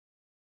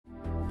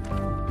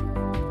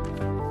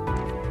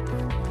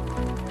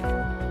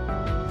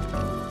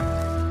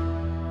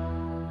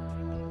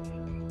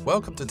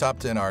Welcome to Top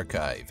 10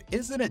 Archive.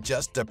 Isn't it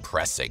just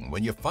depressing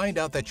when you find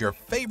out that your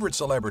favorite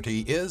celebrity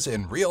is,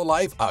 in real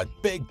life, a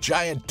big,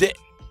 giant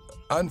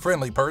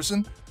unfriendly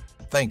person?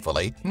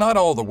 Thankfully, not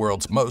all the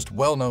world's most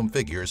well-known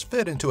figures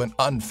fit into an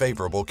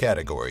unfavorable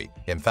category.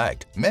 In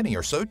fact, many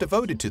are so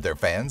devoted to their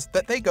fans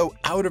that they go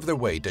out of their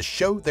way to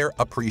show their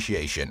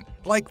appreciation,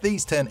 like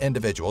these 10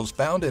 individuals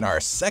found in our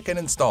second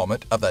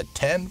installment of the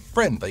 10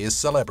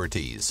 friendliest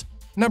celebrities.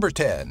 Number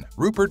 10.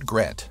 Rupert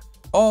Grint.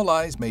 All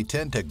eyes may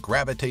tend to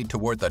gravitate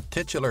toward the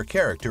titular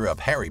character of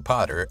Harry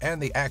Potter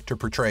and the actor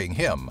portraying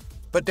him,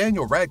 but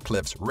Daniel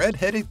Radcliffe's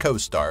red-headed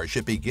co-star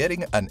should be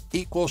getting an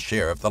equal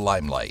share of the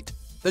limelight.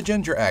 The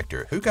ginger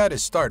actor, who got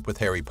his start with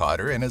Harry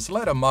Potter and has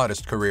led a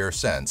modest career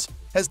since,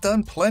 has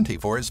done plenty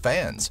for his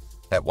fans.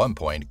 At one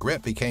point,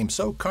 Grint became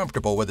so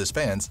comfortable with his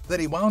fans that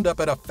he wound up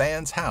at a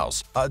fan's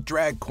house, a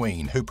drag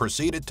queen who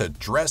proceeded to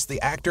dress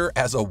the actor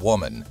as a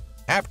woman.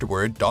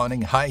 Afterward,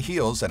 donning high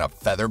heels and a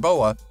feather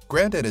boa,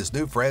 Grint and his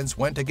new friends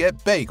went to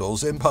get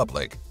bagels in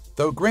public.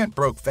 Though Grint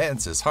broke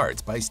fans'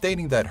 hearts by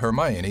stating that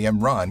Hermione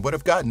and Ron would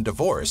have gotten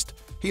divorced,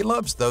 he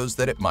loves those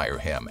that admire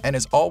him and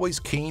is always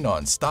keen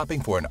on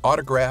stopping for an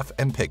autograph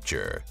and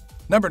picture.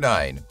 Number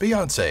 9.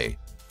 Beyonce.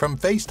 From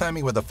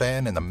FaceTiming with a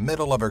fan in the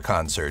middle of her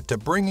concert to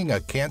bringing a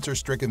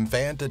cancer-stricken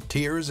fan to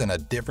tears in a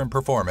different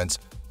performance,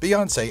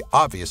 Beyonce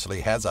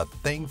obviously has a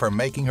thing for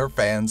making her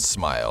fans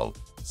smile.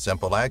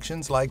 Simple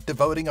actions like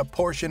devoting a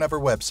portion of her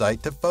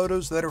website to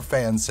photos that her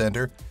fans send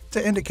her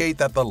to indicate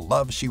that the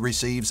love she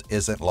receives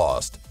isn't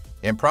lost.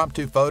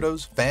 Impromptu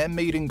photos, fan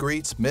meet and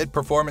greets,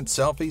 mid-performance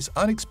selfies,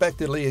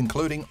 unexpectedly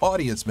including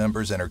audience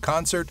members in her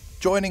concert,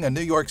 joining a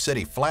New York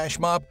City flash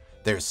mob,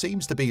 there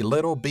seems to be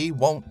little B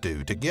won't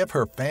do to give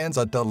her fans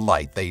a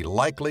delight they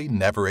likely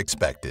never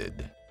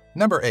expected.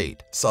 Number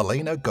 8.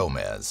 Selena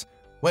Gomez.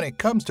 When it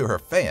comes to her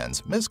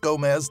fans, Miss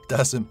Gomez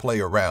doesn't play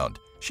around.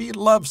 She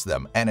loves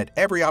them, and at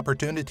every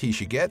opportunity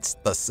she gets,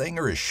 the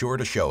singer is sure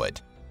to show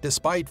it.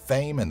 Despite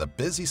fame and the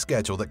busy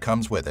schedule that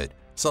comes with it,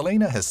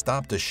 Selena has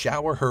stopped to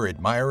shower her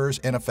admirers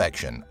in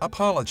affection,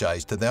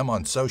 apologized to them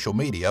on social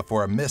media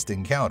for a missed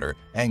encounter,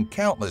 and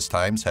countless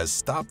times has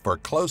stopped for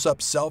close-up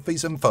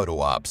selfies and photo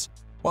ops.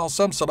 While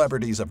some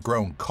celebrities have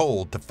grown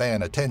cold to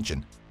fan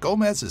attention,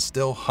 Gomez is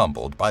still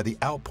humbled by the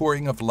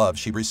outpouring of love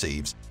she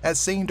receives, as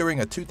seen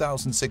during a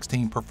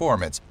 2016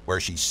 performance where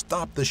she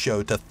stopped the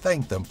show to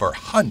thank them for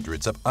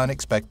hundreds of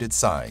unexpected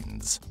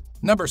signs.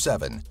 Number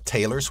 7.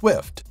 Taylor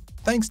Swift.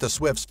 Thanks to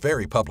Swift's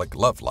very public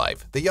love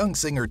life, the young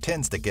singer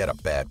tends to get a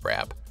bad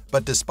rap.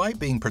 But despite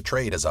being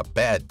portrayed as a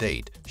bad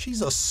date,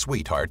 she's a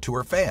sweetheart to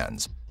her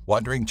fans.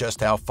 Wondering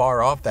just how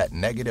far off that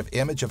negative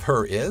image of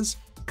her is?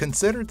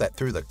 Consider that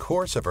through the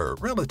course of her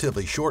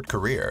relatively short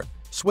career,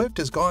 Swift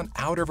has gone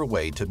out of her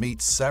way to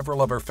meet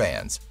several of her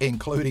fans,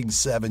 including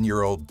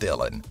 7-year-old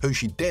Dylan, who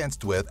she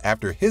danced with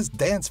after his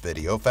dance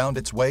video found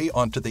its way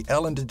onto The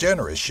Ellen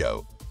DeGeneres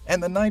Show,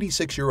 and the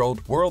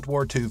 96-year-old World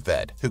War II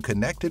vet who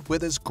connected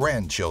with his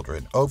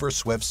grandchildren over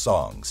Swift's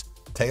songs.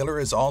 Taylor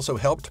has also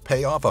helped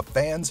pay off a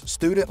fan's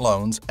student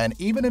loans and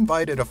even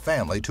invited a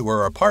family to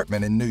her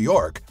apartment in New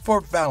York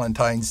for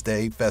Valentine's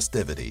Day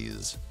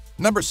festivities.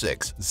 Number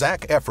 6.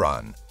 Zac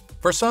Efron.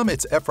 For some,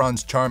 it's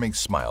Efron's charming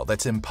smile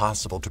that's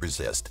impossible to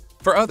resist.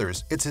 For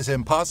others, it's his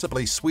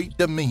impossibly sweet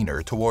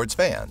demeanor towards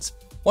fans.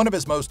 One of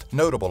his most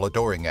notable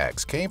adoring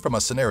acts came from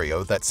a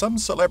scenario that some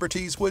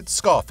celebrities would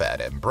scoff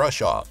at and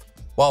brush off.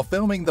 While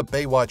filming the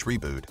Baywatch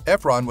reboot,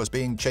 Efron was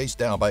being chased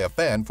down by a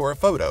fan for a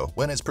photo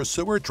when his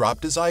pursuer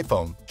dropped his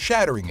iPhone,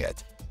 shattering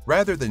it.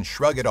 Rather than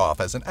shrug it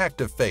off as an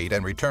act of fate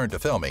and return to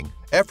filming,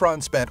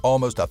 Efron spent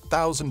almost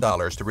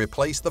 $1,000 to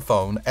replace the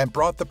phone and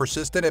brought the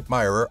persistent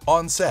admirer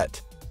on set.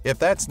 If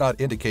that's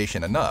not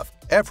indication enough,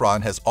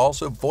 Efron has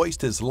also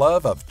voiced his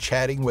love of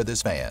chatting with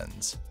his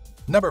fans.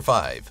 Number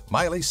 5.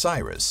 Miley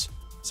Cyrus.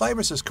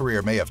 Cyrus's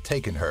career may have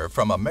taken her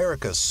from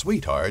America's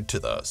sweetheart to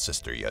the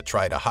sister you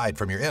try to hide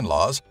from your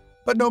in-laws,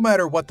 but no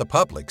matter what the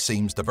public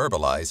seems to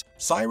verbalize,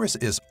 Cyrus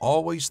is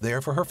always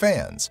there for her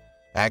fans.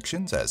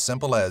 Actions as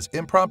simple as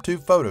impromptu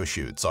photo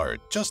shoots are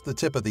just the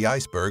tip of the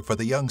iceberg for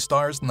the young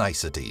star's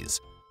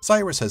niceties.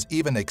 Cyrus has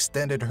even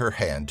extended her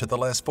hand to the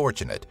less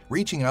fortunate,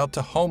 reaching out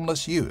to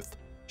homeless youth.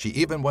 She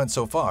even went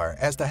so far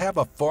as to have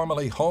a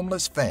formerly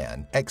homeless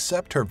fan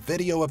accept her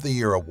Video of the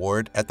Year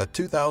award at the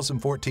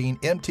 2014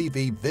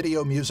 MTV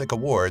Video Music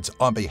Awards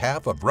on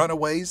behalf of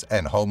runaways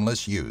and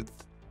homeless youth.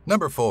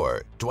 Number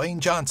 4. Dwayne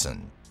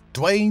Johnson.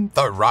 Dwayne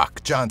 "The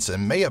Rock"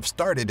 Johnson may have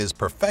started his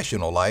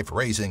professional life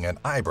raising an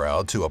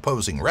eyebrow to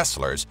opposing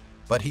wrestlers,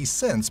 but he's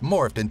since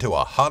morphed into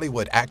a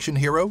Hollywood action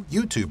hero,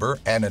 YouTuber,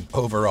 and an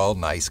overall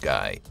nice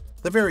guy.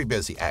 The very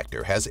busy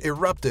actor has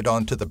erupted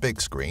onto the big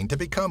screen to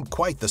become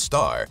quite the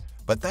star,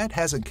 but that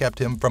hasn't kept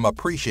him from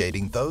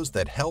appreciating those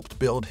that helped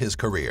build his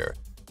career.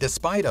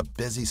 Despite a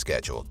busy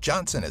schedule,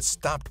 Johnson has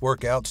stopped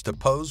workouts to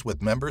pose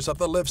with members of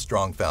the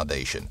Livestrong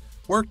Foundation,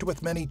 worked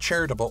with many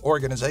charitable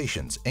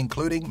organizations,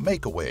 including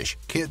Make-A-Wish,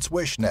 Kids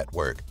Wish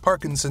Network,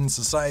 Parkinson's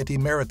Society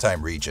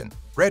Maritime Region,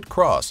 Red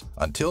Cross,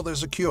 Until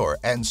There's a Cure,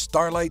 and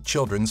Starlight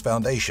Children's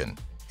Foundation.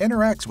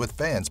 interacts with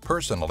fans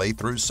personally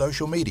through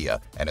social media,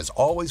 and is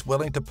always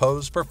willing to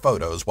pose for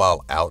photos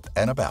while out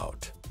and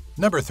about.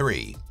 Number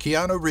 3.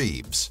 Keanu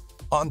Reeves.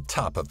 On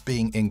top of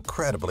being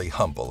incredibly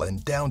humble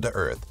and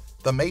down-to-earth,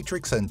 the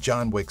Matrix and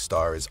John Wick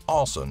star is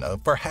also known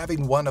for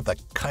having one of the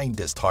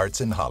kindest hearts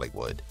in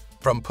Hollywood.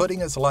 From putting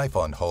his life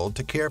on hold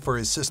to care for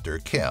his sister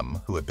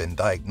Kim, who had been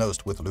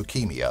diagnosed with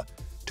leukemia,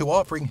 to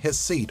offering his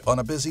seat on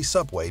a busy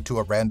subway to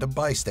a random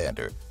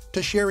bystander,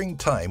 to sharing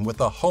time with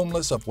the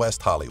homeless of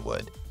West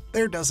Hollywood,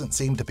 there doesn't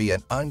seem to be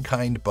an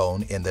unkind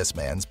bone in this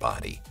man's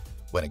body.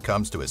 When it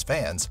comes to his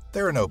fans,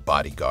 there are no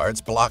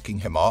bodyguards blocking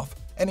him off,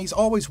 and he's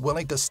always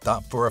willing to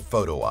stop for a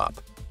photo op.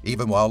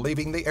 Even while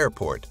leaving the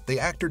airport, the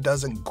actor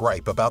doesn't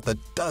gripe about the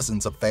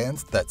dozens of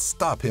fans that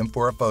stop him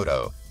for a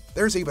photo.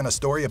 There's even a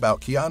story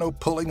about Keanu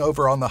pulling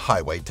over on the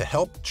highway to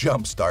help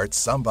jumpstart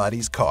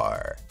somebody's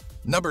car.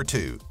 Number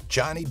 2.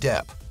 Johnny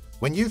Depp.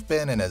 When you've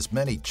been in as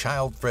many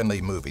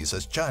child-friendly movies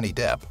as Johnny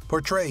Depp,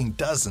 portraying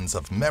dozens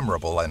of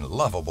memorable and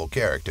lovable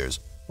characters,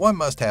 one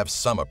must have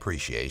some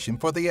appreciation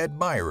for the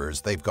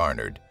admirers they've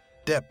garnered.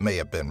 Depp may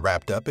have been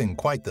wrapped up in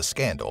quite the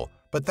scandal,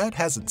 but that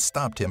hasn't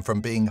stopped him from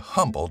being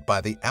humbled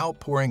by the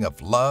outpouring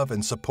of love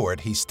and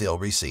support he still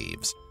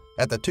receives.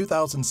 At the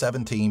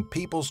 2017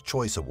 People's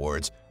Choice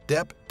Awards,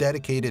 Depp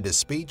dedicated his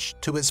speech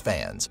to his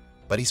fans,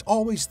 but he's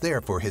always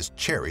there for his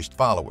cherished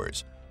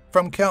followers.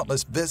 From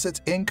countless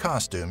visits in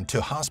costume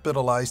to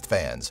hospitalized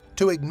fans,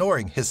 to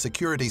ignoring his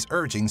security's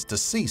urgings to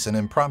cease an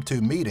impromptu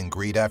meet and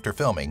greet after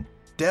filming,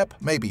 Depp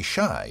may be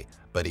shy,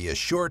 but he is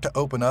sure to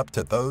open up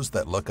to those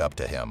that look up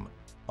to him.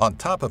 On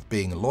top of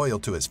being loyal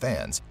to his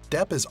fans,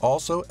 Depp is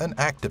also an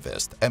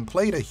activist and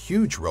played a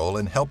huge role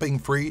in helping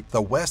free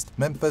the West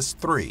Memphis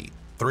Three,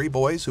 three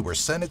boys who were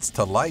sentenced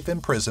to life in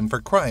prison for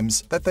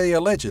crimes that they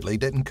allegedly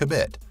didn't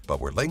commit,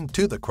 but were linked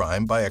to the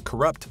crime by a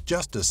corrupt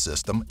justice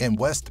system in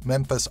West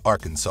Memphis,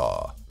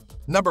 Arkansas.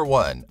 Number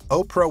 1.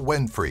 Oprah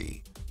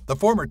Winfrey. The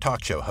former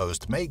talk show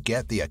host may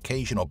get the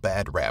occasional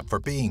bad rap for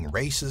being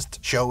racist,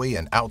 showy,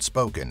 and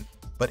outspoken,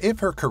 but if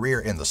her career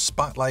in the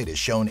spotlight has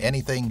shown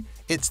anything,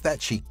 it's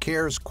that she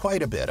cares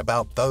quite a bit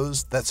about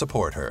those that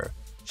support her.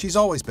 She's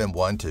always been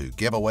one to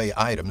give away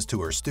items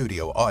to her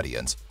studio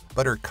audience,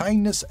 but her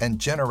kindness and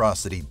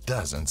generosity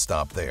doesn't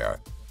stop there.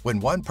 When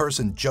one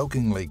person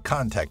jokingly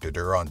contacted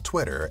her on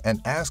Twitter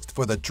and asked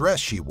for the dress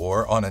she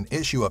wore on an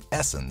issue of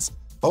Essence,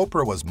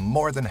 Oprah was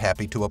more than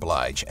happy to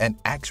oblige and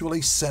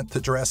actually sent the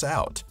dress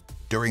out.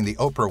 During the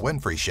Oprah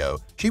Winfrey Show,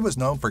 she was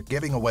known for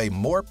giving away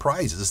more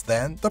prizes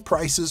than The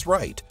Price is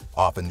Right,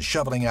 often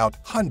shoveling out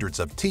hundreds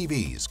of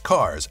TVs,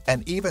 cars,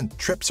 and even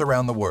trips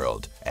around the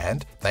world.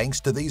 And thanks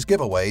to these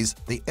giveaways,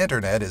 the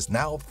internet is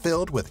now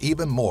filled with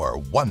even more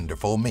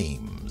wonderful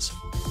memes.